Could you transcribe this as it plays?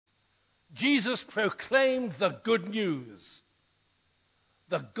Jesus proclaimed the good news,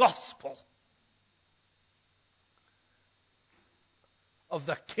 the gospel of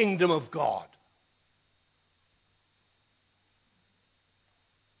the kingdom of God.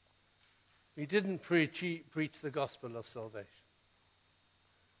 He didn't preach the gospel of salvation.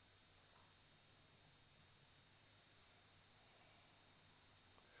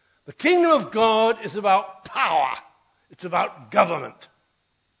 The kingdom of God is about power. It's about government.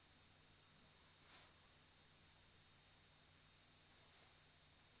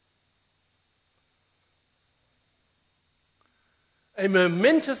 A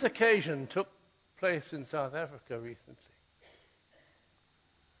momentous occasion took place in South Africa recently,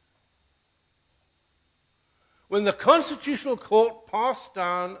 when the Constitutional Court passed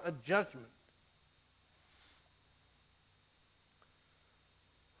down a judgment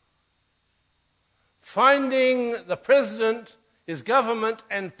finding the president, his government,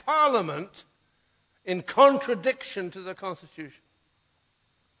 and parliament in contradiction to the Constitution,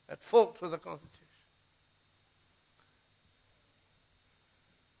 at fault with the Constitution.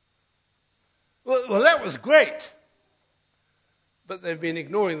 Well, that was great, but they've been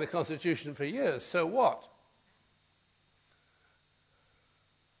ignoring the Constitution for years, so what?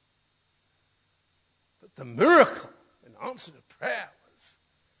 But the miracle in answer to prayer was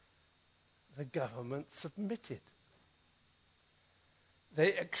the government submitted.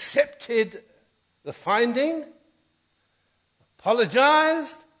 They accepted the finding,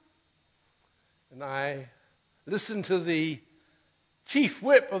 apologized, and I listened to the chief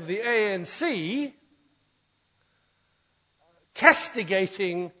whip of the ANC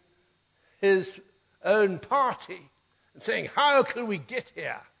castigating his own party and saying, how could we get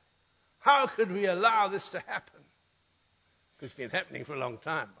here? How could we allow this to happen? It's been happening for a long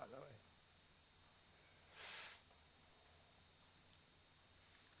time, by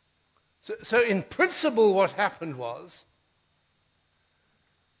the way. So in principle, what happened was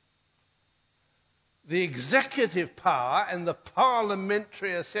the executive power and the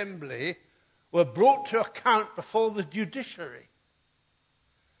parliamentary assembly were brought to account before the judiciary,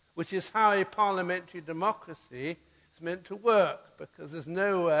 which is how a parliamentary democracy is meant to work, because there's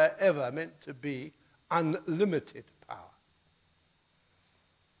nowhere ever meant to be unlimited power.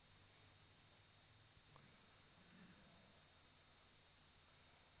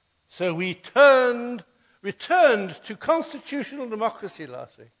 So we returned to constitutional democracy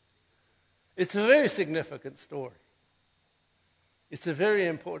last week. It's a very significant story. It's a very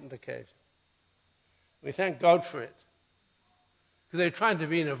important occasion. We thank God for it. Because they've tried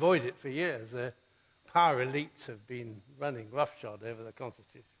to avoid it for years. The power elites have been running roughshod over the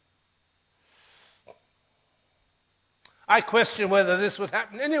Constitution. I question whether this would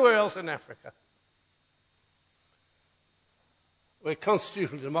happen anywhere else in Africa, where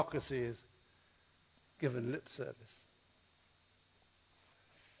constitutional democracy is given lip service.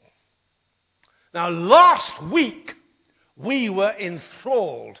 Now, last week, we were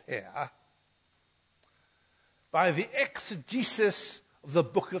enthralled here by the exegesis of the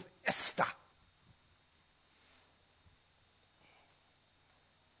book of Esther.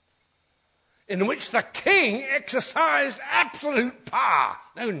 In which the king exercised absolute power.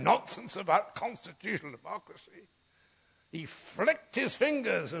 No nonsense about constitutional democracy. He flicked his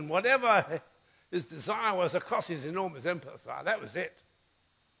fingers and whatever his desire was across his enormous empire, that was it.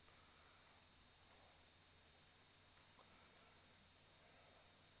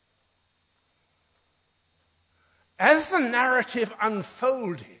 As the narrative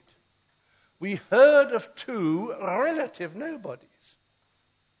unfolded, we heard of two relative nobodies.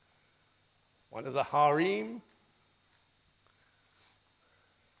 One of the harem,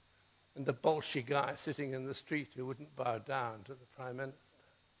 and a Bolshevik guy sitting in the street who wouldn't bow down to the prime minister,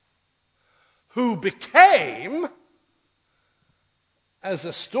 who became, as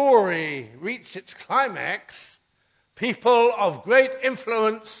the story reached its climax, people of great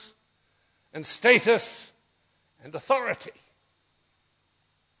influence and status and authority.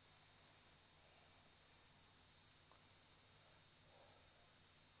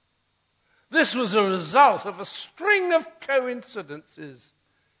 This was a result of a string of coincidences,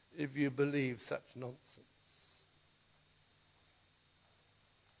 if you believe such nonsense.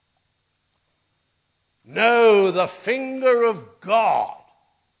 No, the finger of God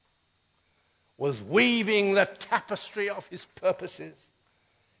was weaving the tapestry of his purposes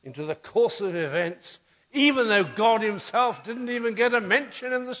into the course of events, even though God himself didn't even get a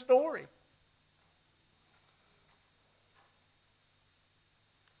mention in the story.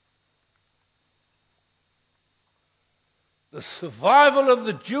 The survival of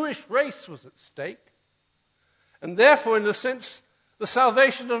the Jewish race was at stake, and therefore, in a sense, the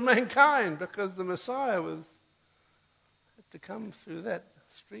salvation of mankind, because the Messiah had to come through that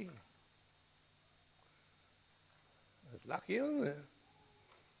stream. I was lucky, wasn't it?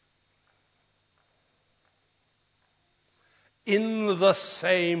 In the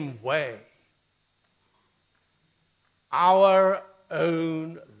same way, our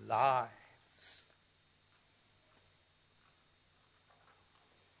own lives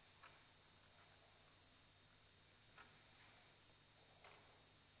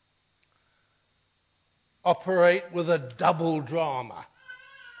operate with a double drama,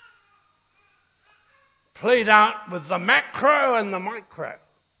 played out with the macro and the micro,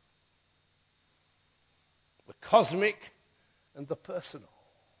 the cosmic and the personal.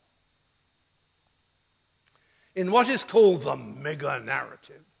 In what is called the mega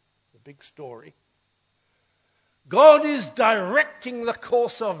narrative, the big story, God is directing the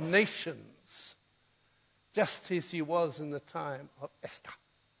course of nations, just as he was in the time of Esther.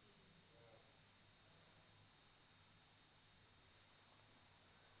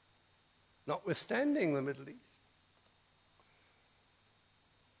 Notwithstanding the Middle East.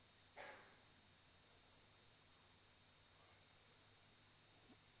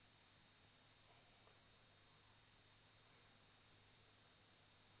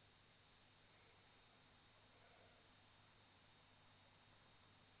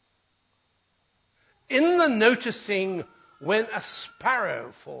 In the noticing when a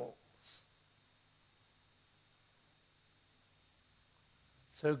sparrow falls.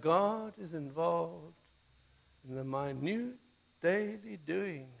 So God is involved in the minute daily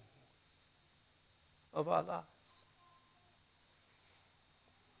doings of our lives.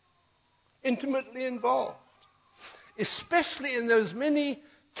 Intimately involved. Especially in those many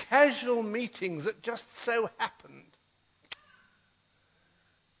casual meetings that just so happened.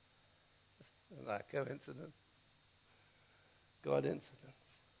 Like coincidence. God incidents.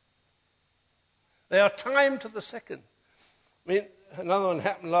 They are timed to the second. I mean, another one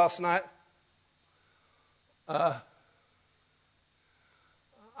happened last night. I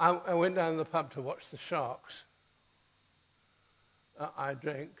went down to the pub to watch the Sharks. I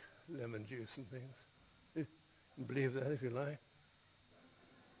drank lemon juice and things. You can believe that if you like.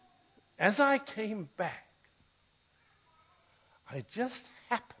 As I came back, I just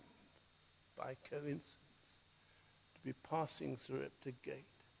happened, by coincidence, to be passing Sarepta Gate.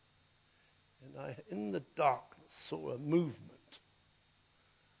 And I, in the darkness, saw a movement.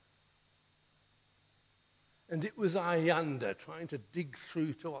 And it was Ayanda trying to dig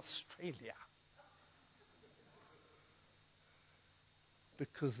through to Australia.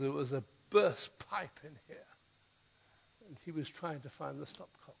 Because there was a burst pipe in here. And he was trying to find the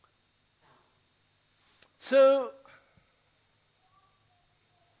stopcock. So,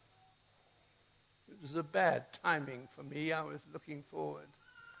 it was a bad timing for me. I was looking forward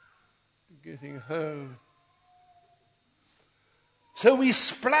to getting home. So we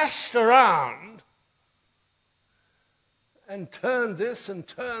splashed around and turned this and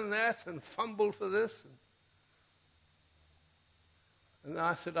turned that and fumbled for this. And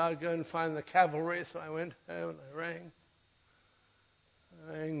I said I'd go and find the cavalry, so I went home and I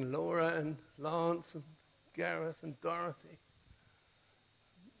rang Laura and Lance and Gareth and Dorothy.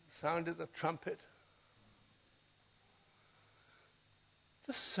 Sounded the trumpet.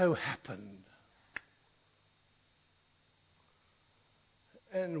 Just so happened.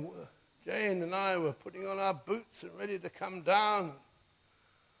 And Jane and I were putting on our boots and ready to come down and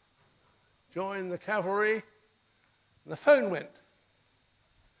join the cavalry. And the phone went.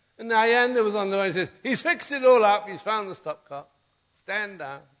 And Ayanda was on the way and said, he's fixed it all up. He's found the stopcock. Stand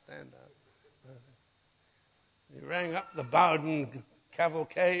down, stand down. He rang up the Bowden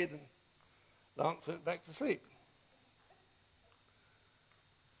cavalcade and Lance went back to sleep.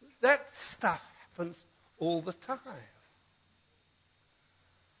 That stuff happens all the time. I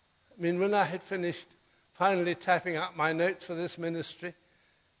mean, when I had finished finally typing up my notes for this ministry,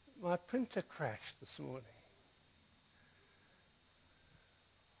 my printer crashed this morning.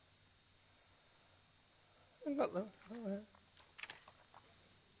 I got them. Oh, yeah.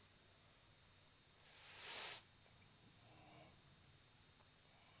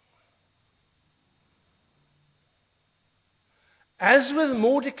 As with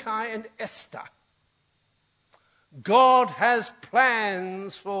Mordecai and Esther, God has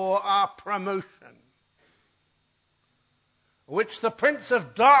plans for our promotion, which the Prince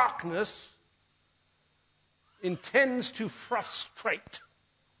of Darkness intends to frustrate.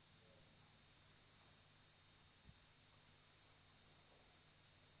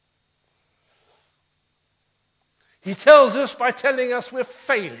 He tells us by telling us we're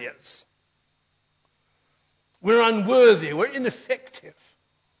failures. We're unworthy. We're ineffective.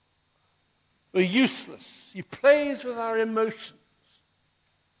 We're useless. He plays with our emotions.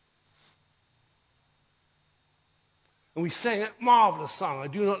 And we sang that marvelous song, I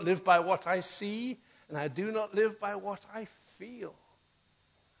do not live by what I see, and I do not live by what I feel.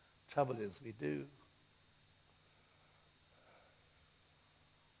 Trouble is, we do.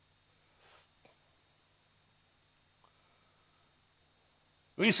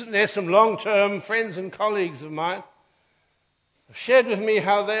 Recently, some long-term friends and colleagues of mine have shared with me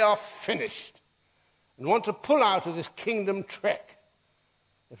how they are finished and want to pull out of this kingdom trek.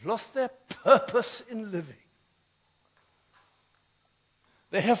 They've lost their purpose in living.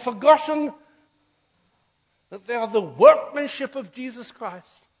 They have forgotten that they are the workmanship of Jesus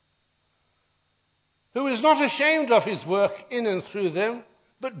Christ, who is not ashamed of his work in and through them,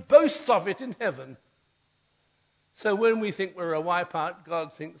 but boasts of it in heaven. So when we think we're a wipeout,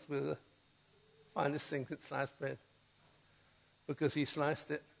 God thinks we're the finest thing since sliced bread, because he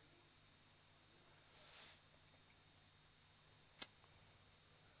sliced it.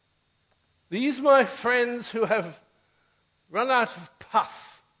 These, my friends, who have run out of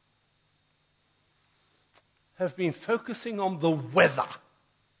puff, have been focusing on the weather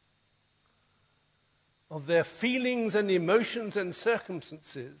of their feelings and emotions and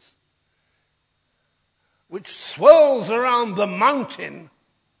circumstances, which swirls around the mountain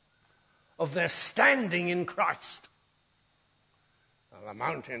of their standing in Christ. Now, the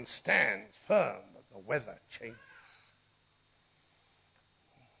mountain stands firm, but the weather changes.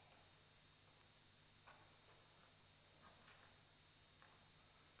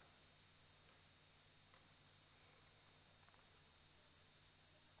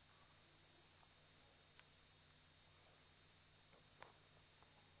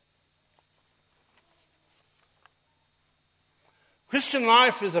 Christian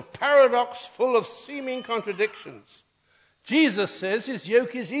life is a paradox full of seeming contradictions. Jesus says his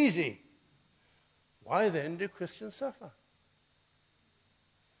yoke is easy. Why then do Christians suffer?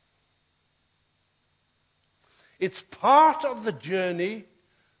 It's part of the journey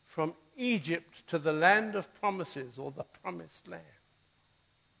from Egypt to the land of promises, or the promised land.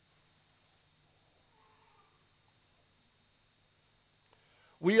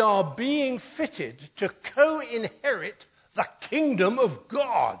 We are being fitted to co-inherit the kingdom of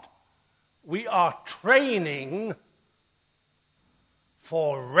God. We are training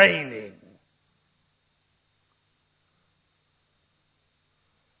for reigning.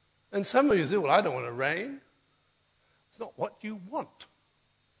 And some of you say, well, I don't want to reign. It's not what you want.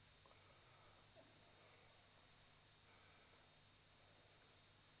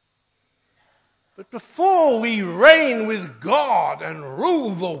 But before we reign with God and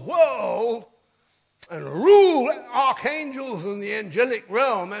rule the world, and rule archangels in the angelic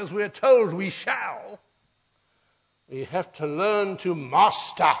realm, as we're told we shall, we have to learn to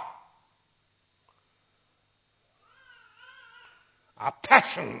master our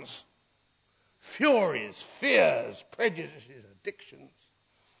passions, furies, fears, prejudices, addictions,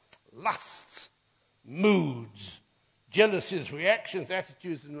 lusts, moods, jealousies, reactions,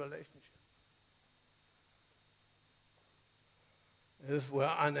 attitudes, and relationships. If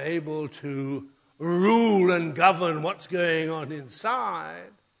we're unable to rule and govern what's going on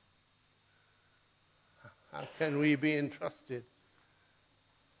inside, how can we be entrusted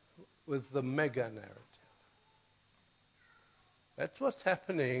with the mega narrative? That's what's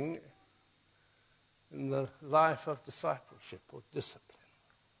happening in the life of discipleship or discipline.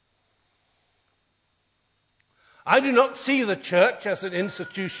 I do not see the church as an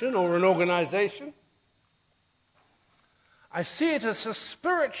institution or an organization. I see it as a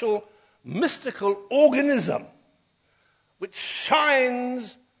spiritual, mystical organism which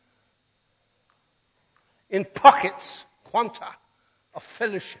shines in pockets, quanta, of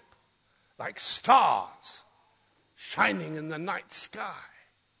fellowship, like stars shining in the night sky.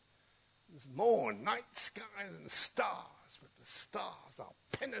 There's more night sky than stars, but the stars are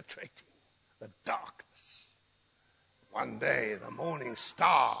penetrating the darkness. One day the morning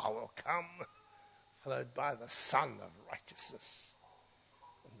star will come, followed by the sun of righteousness,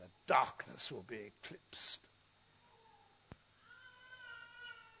 and the darkness will be eclipsed.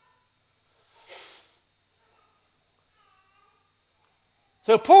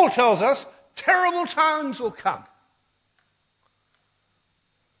 So Paul tells us terrible times will come.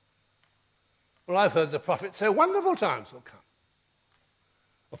 Well, I've heard the prophet say wonderful times will come.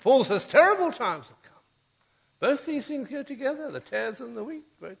 Well, Paul says terrible times will come. Both these things go together. The tares and the wheat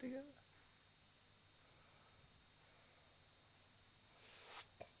grow together.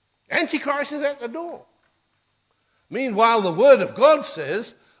 Antichrist is at the door. Meanwhile, the Word of God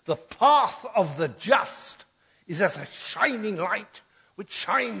says the path of the just is as a shining light which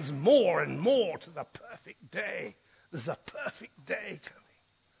shines more and more to the perfect day. There's a perfect day coming.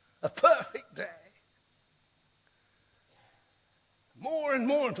 A perfect day. More and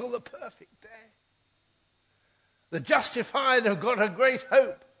more until the perfect day. The justified have got a great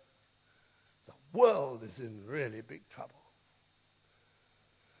hope. The world is in really big trouble.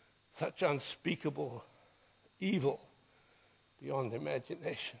 Such unspeakable evil beyond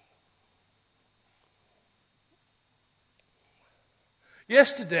imagination.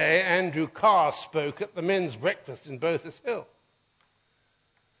 Yesterday, Andrew Carr spoke at the men's breakfast in Bothas Hill.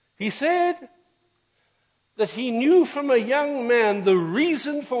 He said that he knew from a young man the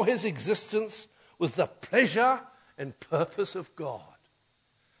reason for his existence was the pleasure and purpose of God.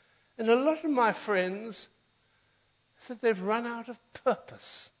 And a lot of my friends said they've run out of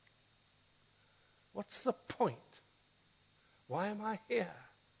purpose. What's the point? Why am I here?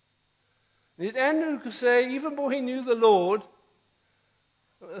 And Andrew could say, even though he knew the Lord,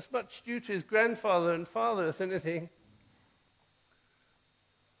 as much due to his grandfather and father as anything,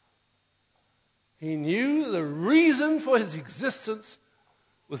 he knew the reason for his existence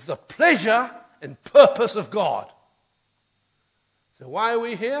was the pleasure and purpose of God. So why are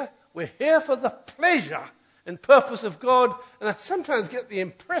we here? We're here for the pleasure and purpose of God. And I sometimes get the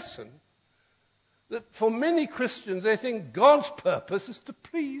impression that for many Christians, they think God's purpose is to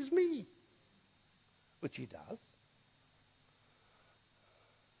please me, which he does.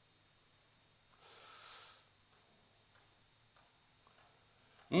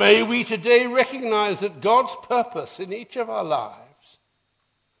 May we today recognize that God's purpose in each of our lives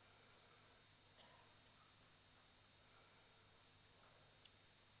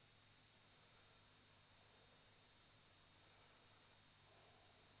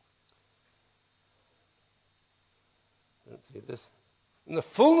in the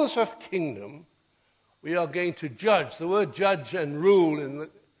fullness of kingdom, we are going to judge. The word judge and rule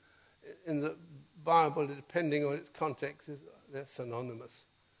in the Bible, depending on its context, they're synonymous.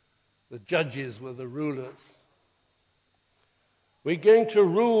 The judges were the rulers. We're going to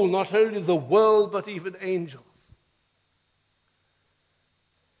rule not only the world, but even angels.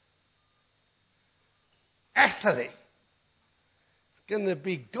 Esther is going to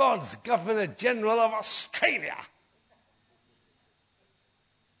be God's Governor General of Australia.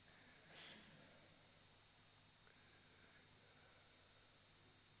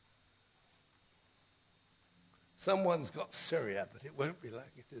 Someone's got Syria, but it won't be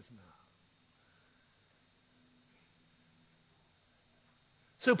like it is now.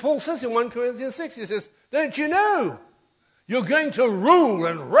 So Paul says in 1 Corinthians 6, he says, don't you know? You're going to rule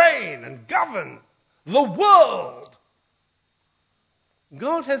and reign and govern the world.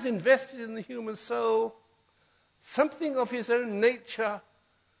 God has invested in the human soul something of his own nature,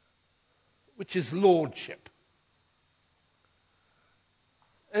 which is lordship.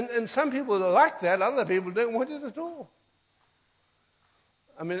 And some people like that, other people don't want it at all.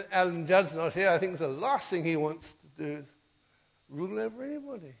 I mean, Alan Judd's not here. I think the last thing he wants to do is rule over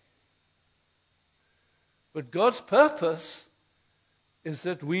anybody. But God's purpose is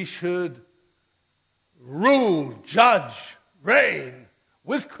that we should rule, judge, reign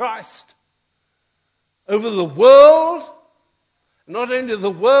with Christ over the world, not only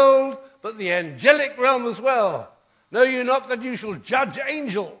the world, but the angelic realm as well. Know you not that you shall judge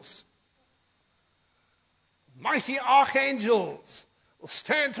angels? Mighty archangels will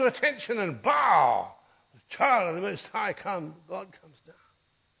stand to attention and bow. The child of the Most High God comes down.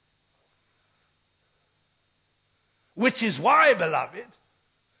 Which is why, beloved,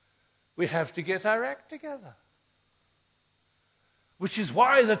 we have to get our act together. Which is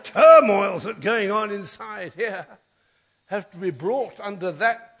why the turmoils that are going on inside here have to be brought under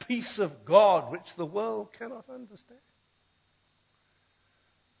that peace of God which the world cannot understand.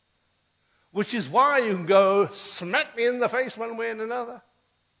 Which is why you can go smack me in the face one way and another.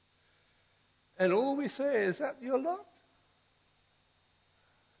 And all we say is that your lot.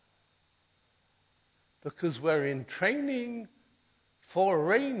 Because we're in training for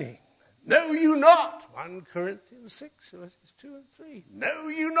reigning. Know you not. 1 Corinthians 6, verses 2 and 3. Know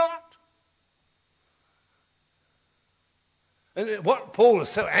you not. And what Paul was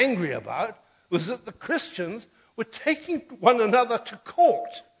so angry about was that the Christians were taking one another to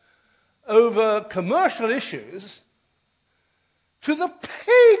court over commercial issues to the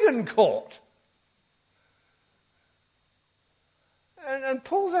pagan court. And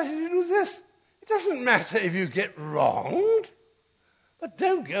Paul's attitude was this: it doesn't matter if you get wronged, but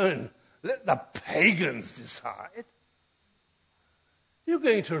don't go and let the pagans decide. You're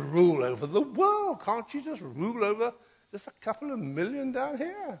going to rule over the world. Can't you just rule over just a couple of million down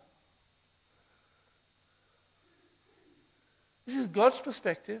here? This is God's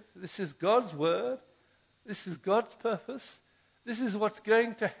perspective. This is God's word. This is God's purpose. This is what's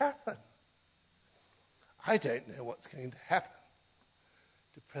going to happen. I don't know what's going to happen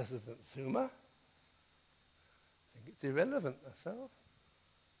to President Zuma. I think it's irrelevant myself.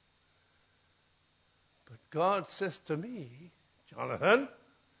 But God says to me, Jonathan,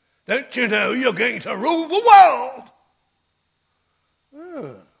 don't you know you're going to rule the world?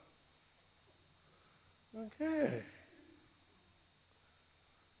 Oh. Okay.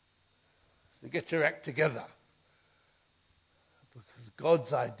 So get your act together. Because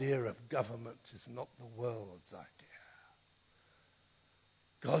God's idea of government is not the world's idea.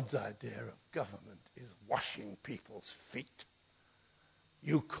 God's idea of government is washing people's feet.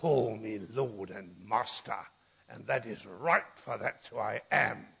 You call me Lord and Master, and that is right, for that's who I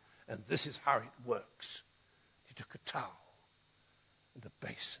am, and this is how it works. He took a towel and a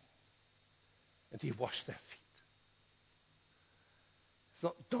basin, and he washed their feet. It's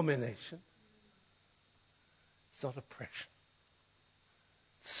not domination. It's not oppression.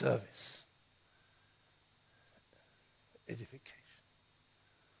 It's service. Edification.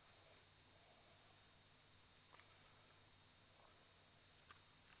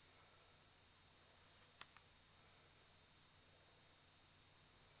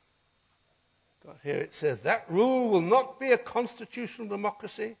 Here it says, that rule will not be a constitutional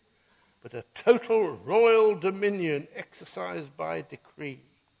democracy, but a total royal dominion exercised by decree.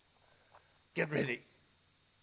 Get ready.